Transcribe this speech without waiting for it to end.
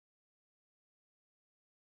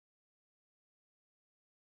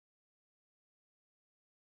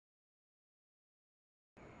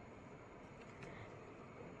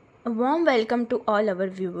A warm welcome to all our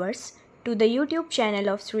viewers to the YouTube channel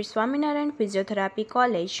of Sri Swaminarayan Physiotherapy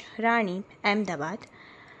College, Rani, Ahmedabad.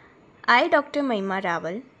 I, Dr. Mahima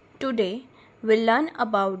Rawal, today will learn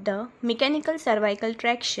about the mechanical cervical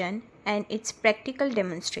traction and its practical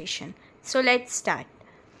demonstration. So let's start.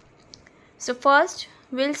 So first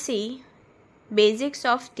we'll see basics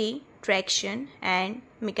of the traction and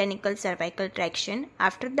mechanical cervical traction.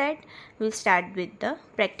 After that we'll start with the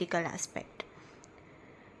practical aspect.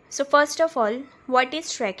 So first of all, what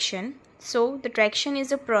is traction? So the traction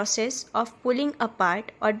is a process of pulling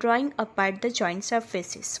apart or drawing apart the joint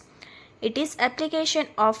surfaces. It is application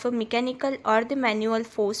of a mechanical or the manual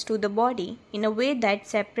force to the body in a way that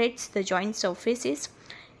separates the joint surfaces,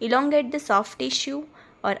 elongate the soft tissue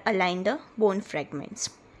or align the bone fragments.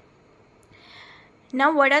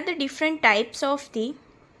 Now what are the different types of the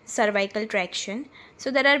cervical traction? So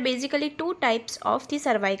there are basically two types of the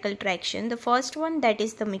cervical traction. The first one, that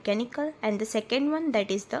is the mechanical, and the second one, that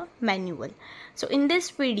is the manual. So in this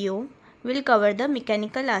video we'll cover the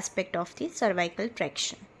mechanical aspect of the cervical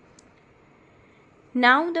traction.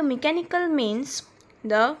 Now the mechanical means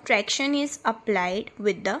the traction is applied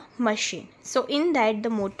with the machine. So in that the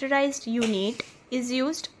motorized unit is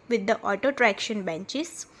used with the auto traction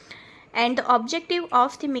benches, and the objective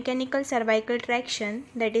of the mechanical cervical traction,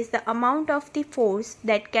 that is the amount of the force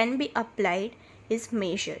that can be applied, is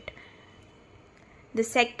measured.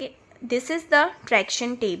 This is the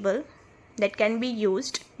traction table that can be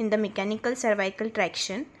used in the mechanical cervical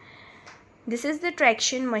traction. This is the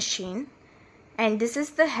traction machine and this is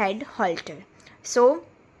the head halter. So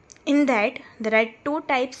in that there are two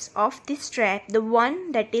types of the strap, the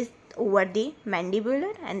one that is over the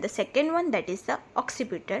mandibular and the second one that is the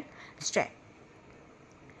occipital strap.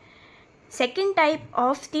 Second type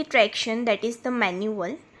of the traction, that is the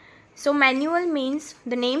manual. So manual means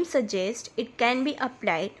the name suggests it can be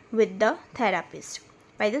applied with the therapist,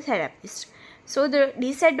 by the therapist. So the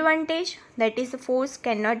disadvantage, that is the force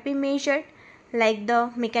cannot be measured like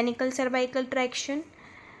the mechanical cervical traction,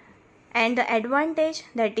 and the advantage,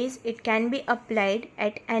 that is it can be applied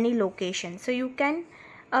at any location. So you can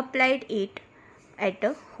apply it at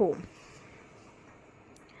a home.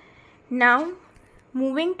 Now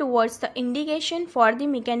moving towards the indication for the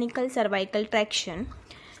mechanical cervical traction.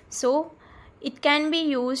 So it can be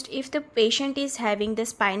used if the patient is having the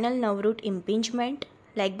spinal nerve root impingement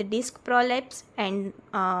like the disc prolapse and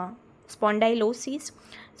spondylosis.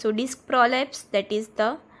 So disc prolapse, that is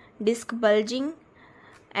the disc bulging,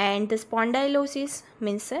 and the spondylosis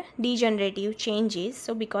means degenerative changes.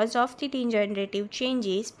 So because of the degenerative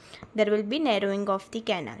changes there will be narrowing of the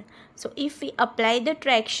canal. So if we apply the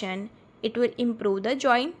traction, it will improve the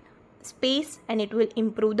joint space and it will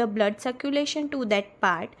improve the blood circulation to that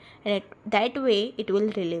part, and that way it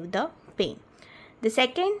will relieve the pain. The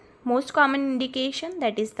second most common indication,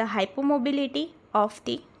 that is the hypomobility of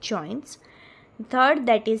the joints. Third,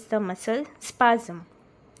 that is the muscle spasm.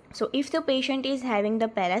 So if the patient is having the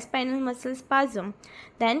paraspinal muscle spasm,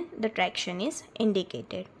 then the traction is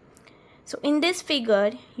indicated. So in this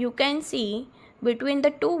figure you can see between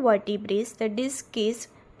the two vertebrae the disc is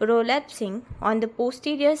prolapsing on the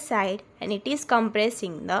posterior side and it is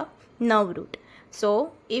compressing the nerve root.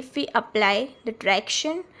 So if we apply the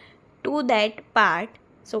traction to that part,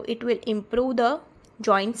 so it will improve the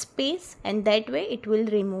joint space and that way it will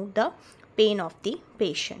remove the pain of the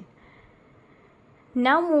patient.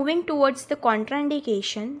 Now moving towards the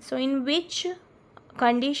contraindication. So in which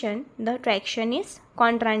condition the traction is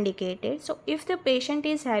contraindicated? So if the patient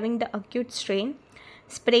is having the acute strain,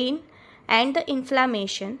 sprain and the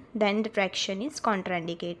inflammation, then the traction is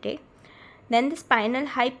contraindicated. Then the spinal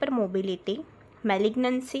hypermobility,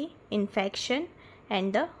 malignancy, infection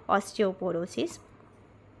and the osteoporosis.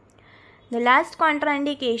 The last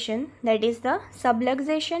contraindication, that is the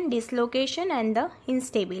subluxation, dislocation and the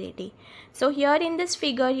instability. So here in this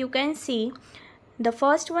figure you can see the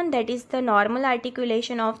first one, that is the normal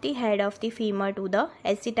articulation of the head of the femur to the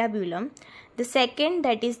acetabulum. The second,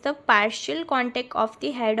 that is the partial contact of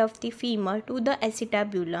the head of the femur to the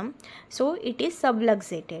acetabulum, so it is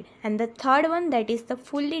subluxated. And the third one, that is the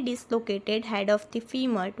fully dislocated head of the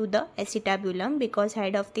femur to the acetabulum, because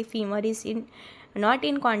head of the femur is not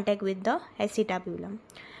in contact with the acetabulum.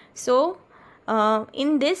 So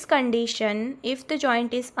in this condition, if the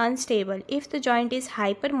joint is unstable, if the joint is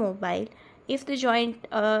hypermobile, if the joint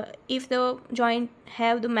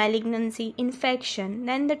have the malignancy, infection,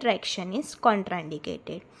 then the traction is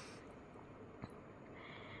contraindicated.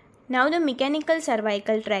 Now the mechanical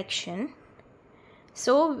cervical traction.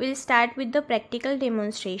 So we'll start with the practical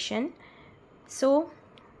demonstration. So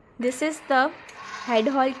this is the head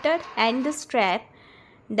halter and the strap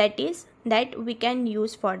that we can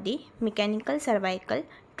use for the mechanical cervical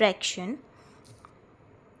traction.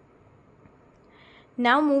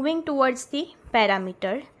 Now moving towards the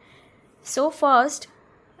parameter. So first,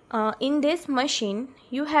 in this machine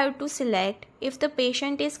you have to select, if the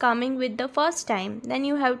patient is coming with the first time, then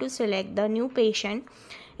you have to select the new patient.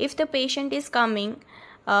 If the patient is coming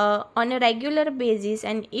on a regular basis,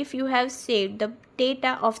 and if you have saved the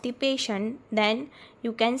data of the patient, then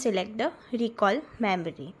you can select the recall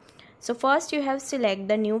memory. So first you have select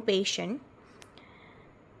the new patient.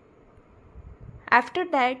 After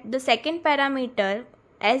that, the second parameter,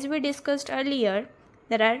 as we discussed earlier,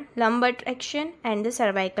 there are lumbar traction and the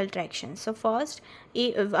cervical traction. So first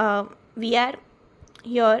we are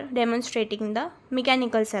here demonstrating the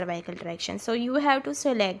mechanical cervical traction. So you have to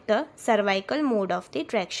select the cervical mode of the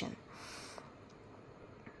traction.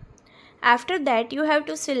 After that you have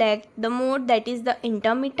to select the mode that is the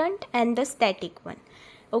intermittent and the static one.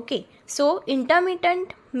 Okay, so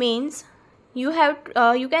intermittent means you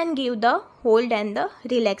can give the hold and the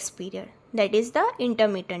relax period, that is the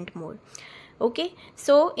intermittent mode. Okay,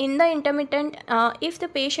 so in the intermittent, if the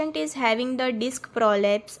patient is having the disc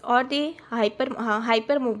prolapse or the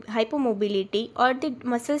hypomobility or the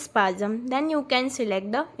muscle spasm, then you can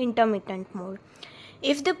select the intermittent mode.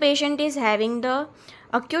 If the patient is having the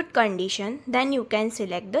acute condition, then you can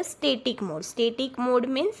select the static mode. Static mode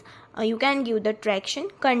means you can give the traction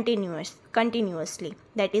continuously,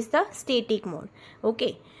 that is the static mode.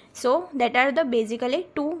 Okay, so that are the basically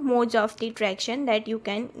two modes of the traction that you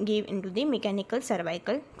can give into the mechanical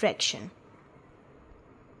cervical traction.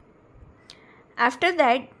 After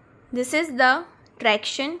that, this is the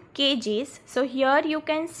traction kgs. So here you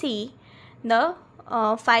can see the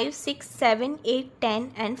 5, 6, 7, 8,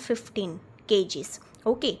 10 and 15 kgs.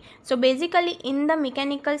 Okay, so basically in the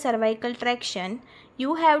mechanical cervical traction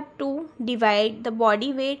you have to divide the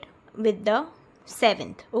body weight with the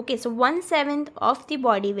seventh. Okay, so 1/7 of the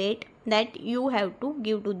body weight that you have to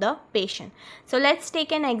give to the patient. So let's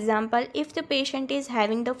take an example. If the patient is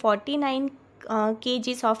having the 49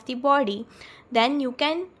 kgs of the body, then you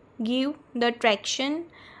can give the traction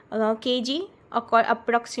kg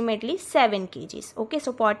approximately 7 kgs. Okay,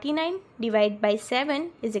 so 49 divided by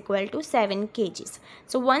 7 is equal to 7 kgs.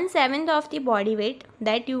 So 1/7 of the body weight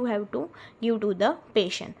that you have to give to the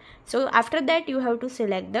patient. So after that you have to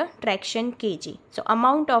select the traction kg, so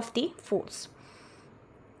amount of the force.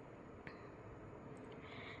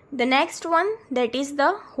 The next one, that is the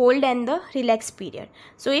hold and the relax period.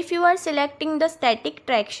 So if you are selecting the static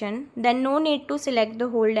traction, then no need to select the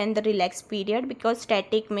hold and the relax period, because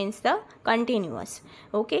static means the continuous.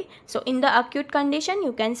 Okay, so in the acute condition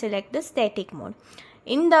you can select the static mode.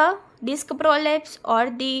 In the disc prolapse or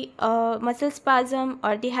the muscle spasm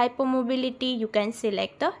or the hypomobility, you can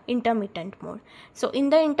select the intermittent mode. So in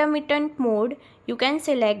the intermittent mode you can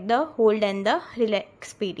select the hold and the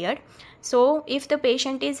relax period. So if the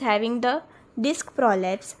patient is having the disc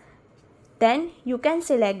prolapse, then you can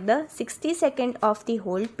select the 60 seconds of the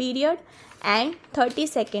hold period and 30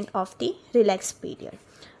 seconds of the relax period.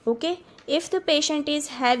 Okay, if the patient is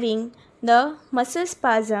having the muscle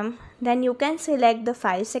spasm, then you can select the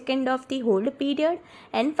 5 seconds of the hold period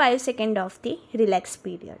and 5 seconds of the relax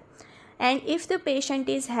period. And if the patient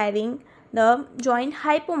is having the joint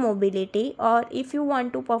hypomobility, or if you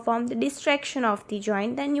want to perform the distraction of the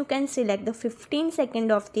joint, then you can select the 15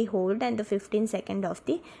 seconds of the hold and the 15 seconds of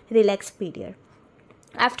the relax period.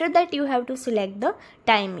 After that you have to select the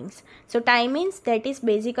timings. So timings, that is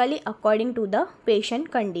basically according to the patient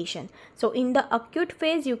condition. So in the acute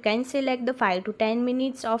phase you can select the 5 to 10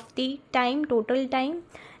 minutes of the time, total time.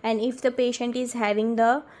 And if the patient is having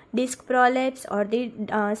the disc prolapse or the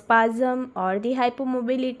spasm or the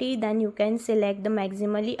hypomobility, then you can select the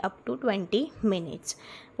maximally up to 20 minutes.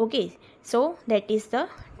 Okay, so that is the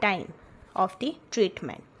time of the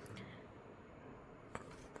treatment.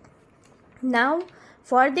 Now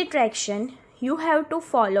for the traction, you have to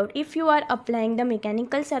follow, if you are applying the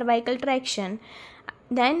mechanical cervical traction,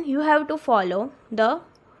 then you have to follow the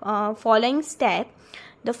following step.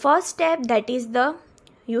 The first step, that is the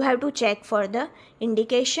you have to check for the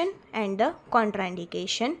indication and the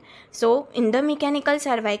contraindication. So in the mechanical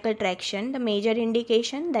cervical traction, the major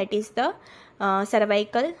indication, that is the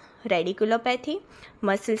cervical radiculopathy,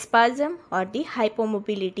 muscle spasm or the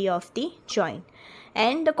hypomobility of the joint.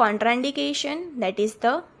 And the contraindication, that is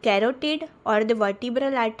the carotid or the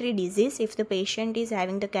vertebral artery disease, if the patient is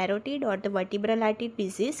having the carotid or the vertebral artery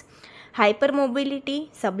disease, hypermobility,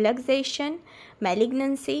 subluxation,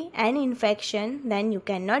 malignancy and infection, then you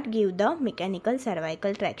cannot give the mechanical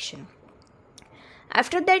cervical traction.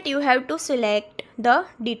 After that, you have to select the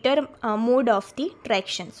mode of the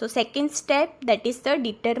traction. So second step, that is the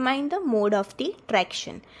determine the mode of the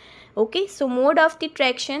traction. Okay, so mode of the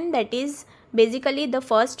traction, that is basically the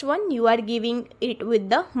first one, you are giving it with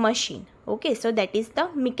the machine. Okay, so that is the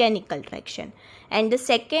mechanical traction. And the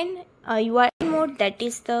second you are in mode, that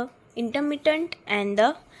is the intermittent and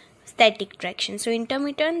the static traction. So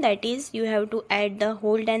intermittent, that is you have to add the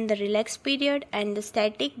hold and the relax period, and the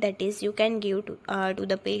static, that is you can give to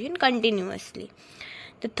the patient continuously.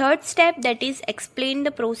 The third step, that is explain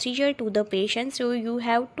the procedure to the patient. So you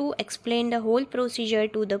have to explain the whole procedure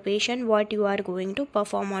to the patient, what you are going to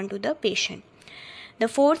perform on to the patient. The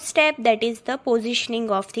fourth step, that is the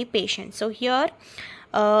positioning of the patient. So here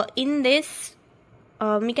in this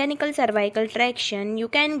mechanical cervical traction, you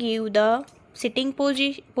can give the sitting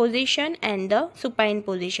position and the supine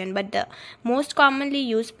position, but the most commonly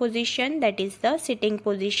used position, that is the sitting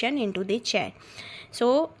position into the chair.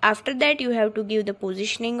 So after that, you have to give the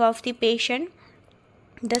positioning of the patient.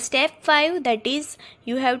 The step 5, that is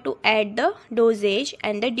you have to add the dosage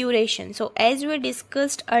and the duration. So as we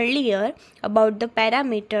discussed earlier about the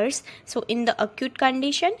parameters, so in the acute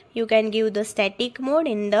condition, you can give the static mode.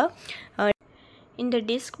 In the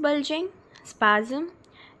disc bulging, spasm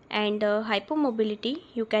and hypomobility,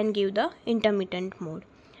 you can give the intermittent mode.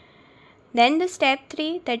 Then the step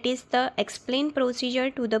 3, that is the explain procedure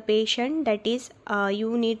to the patient. That is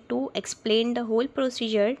you need to explain the whole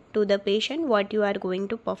procedure to the patient, what you are going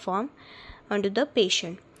to perform onto the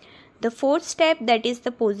patient. The fourth step, that is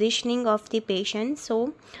the positioning of the patient.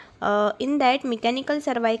 So in that mechanical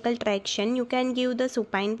cervical traction, you can give the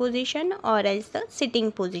supine position or else the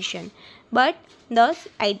sitting position, but the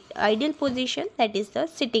ideal position, that is the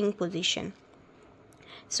sitting position.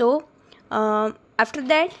 So after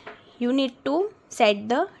that, you need to set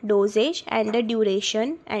the dosage and the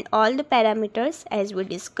duration and all the parameters as we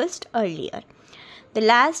discussed earlier. The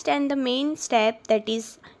last and the main step, that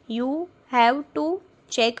is you have to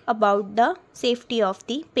check about the safety of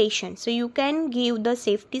the patient. So you can give the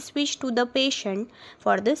safety switch to the patient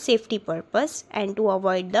for the safety purpose and to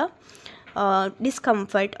avoid the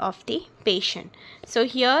discomfort of the patient. So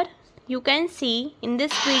here you can see in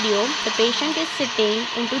this video, the patient is sitting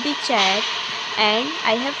into the chair and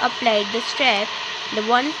I have applied the strap, the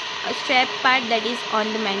one strap part that is on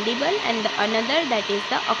the mandible and the another that is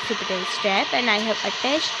the occipital strap, and I have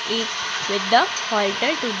attached it with the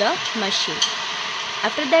halter to the machine.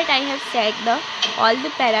 After that, I have set all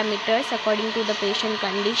the parameters according to the patient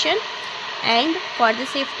condition, and for the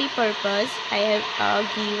safety purpose I have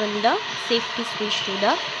given the safety switch to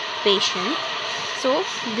the patient. So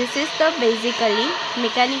this is the basically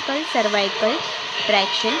mechanical cervical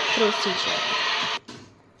traction procedure.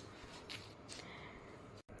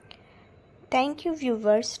 Thank you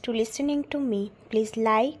viewers to listening to me. Please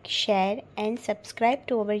like, share and subscribe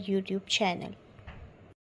to our YouTube channel.